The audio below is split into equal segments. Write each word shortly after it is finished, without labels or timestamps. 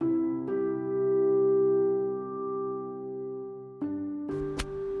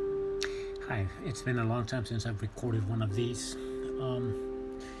Hi, it's been a long time since I've recorded one of these.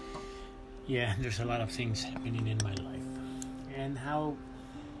 There's a lot of things happening in my life, and how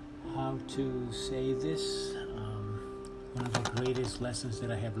to say this. One of the greatest lessons that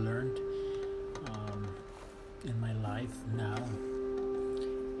I have learned in my life now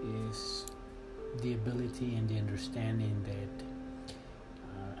is the ability and the understanding that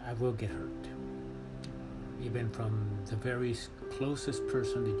I will get hurt, even from the very closest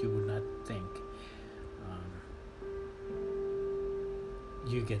person that you would not think.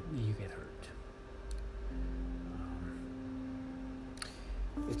 You get hurt.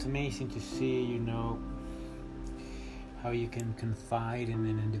 It's amazing to see, how you can confide in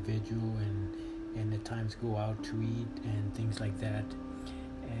an individual and at times go out to eat and things like that,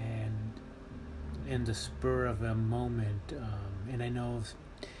 and in the spur of a moment. And I know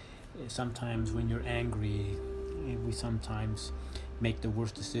sometimes when you're angry, we sometimes make the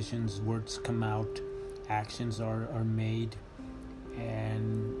worst decisions. Words come out, actions are made,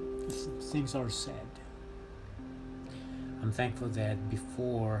 and things are said. I'm thankful that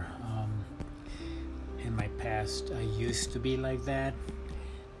before, in my past, I used to be like that,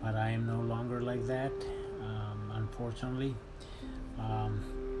 but I am no longer like that, unfortunately.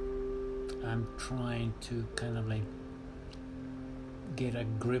 I'm trying to kind of like get a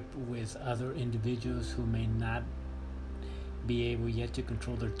grip with other individuals who may not be able yet to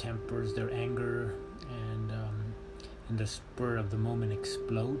control their tempers, their anger, and in the spur of the moment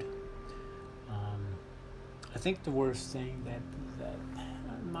explode. I think the worst thing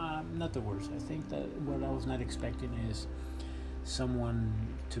not the worst, I think that what I was not expecting is someone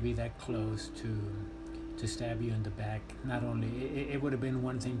to be that close to stab you in the back. Not only, it would have been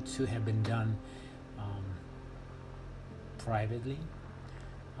one thing to have been done privately,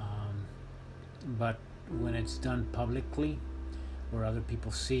 but when it's done publicly, where other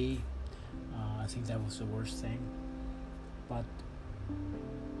people see, I think that was the worst thing. But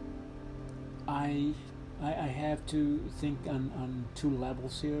I have to think on two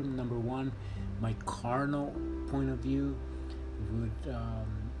levels here. Number one, my carnal point of view would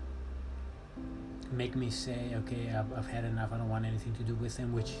make me say, okay, I've had enough, I don't want anything to do with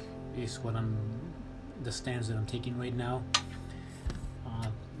him, which is the stance that I'm taking right now.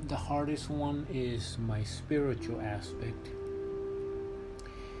 The hardest one is my spiritual aspect,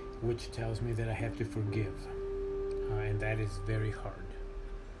 which tells me that I have to forgive, and that is very hard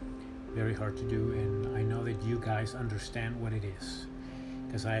to do. And I know that you guys understand what it is,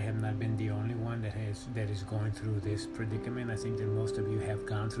 because I have not been the only one that is going through this predicament. I think that most of you have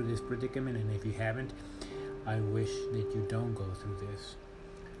gone through this predicament, and if you haven't, I wish that you don't go through this.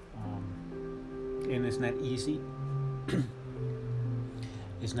 And it's not easy.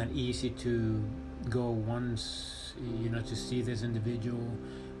 It's not easy to go once, to see this individual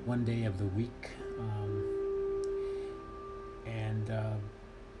one day of the week, and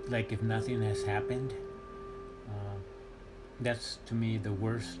like if nothing has happened. That's to me the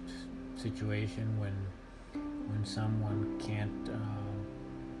worst situation, when someone can't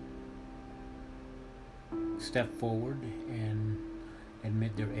step forward and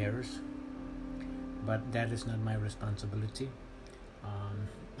admit their errors. But that is not my responsibility.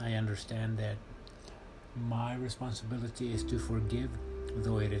 I understand that my responsibility is to forgive,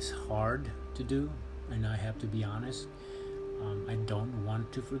 though it is hard to do, and I have to be honest. I don't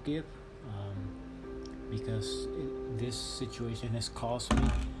want to forgive, because this situation has caused me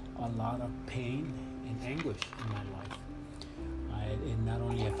a lot of pain and anguish in my life. It not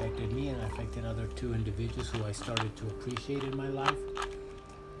only affected me, it affected other two individuals who I started to appreciate in my life,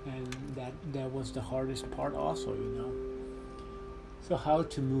 and that was the hardest part also, So how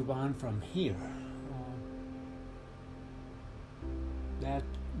to move on from here? That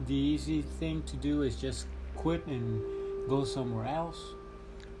the easy thing to do is just quit and go somewhere else,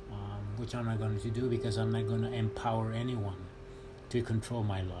 which I'm not going to do, because I'm not going to empower anyone to control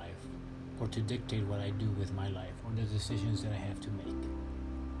my life or to dictate what I do with my life or the decisions that I have to make.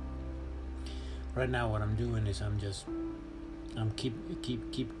 Right now, what I'm doing is I'm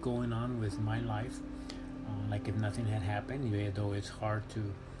keep going on with my life, like if nothing had happened. Though it's hard to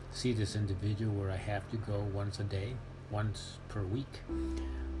see this individual where I have to go once a day, once per week.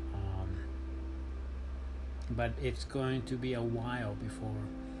 But it's going to be a while before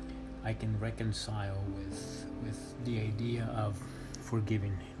I can reconcile with the idea of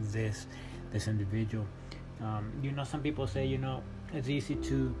forgiving this individual. Some people say, it's easy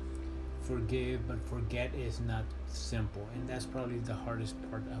to forgive, but forget is not simple, and that's probably the hardest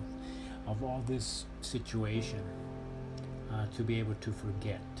part of all this situation, to be able to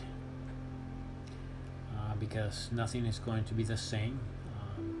forget, because nothing is going to be the same.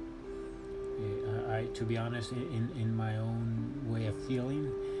 To be honest, in my own way of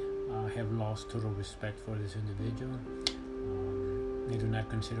feeling, I have lost total respect for this individual. I do not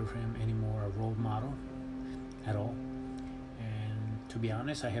consider him anymore a role model at all. And to be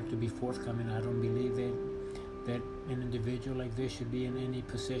honest, I have to be forthcoming. I don't believe that an individual like this should be in any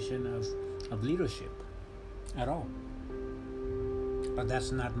position of leadership at all. But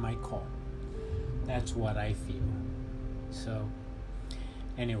that's not my call. That's what I feel. So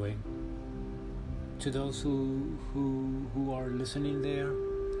anyway, to those who are listening there,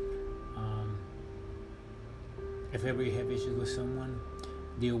 if ever you have issues with someone,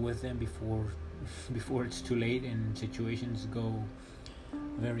 deal with them before it's too late and situations go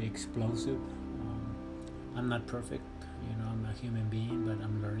very explosive. I'm not perfect, I'm a human being, but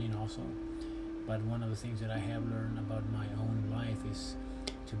I'm learning also. But one of the things that I have learned about my own life is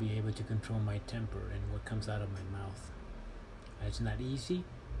to be able to control my temper and what comes out of my mouth. It's not easy,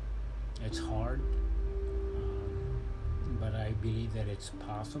 it's hard, but I believe that it's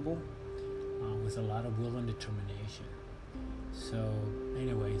possible with a lot of will and determination. So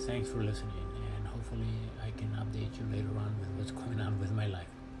anyway, thanks for listening, and hopefully I can update you later on with what's going on with my life.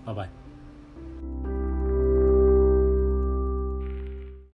 Bye-bye.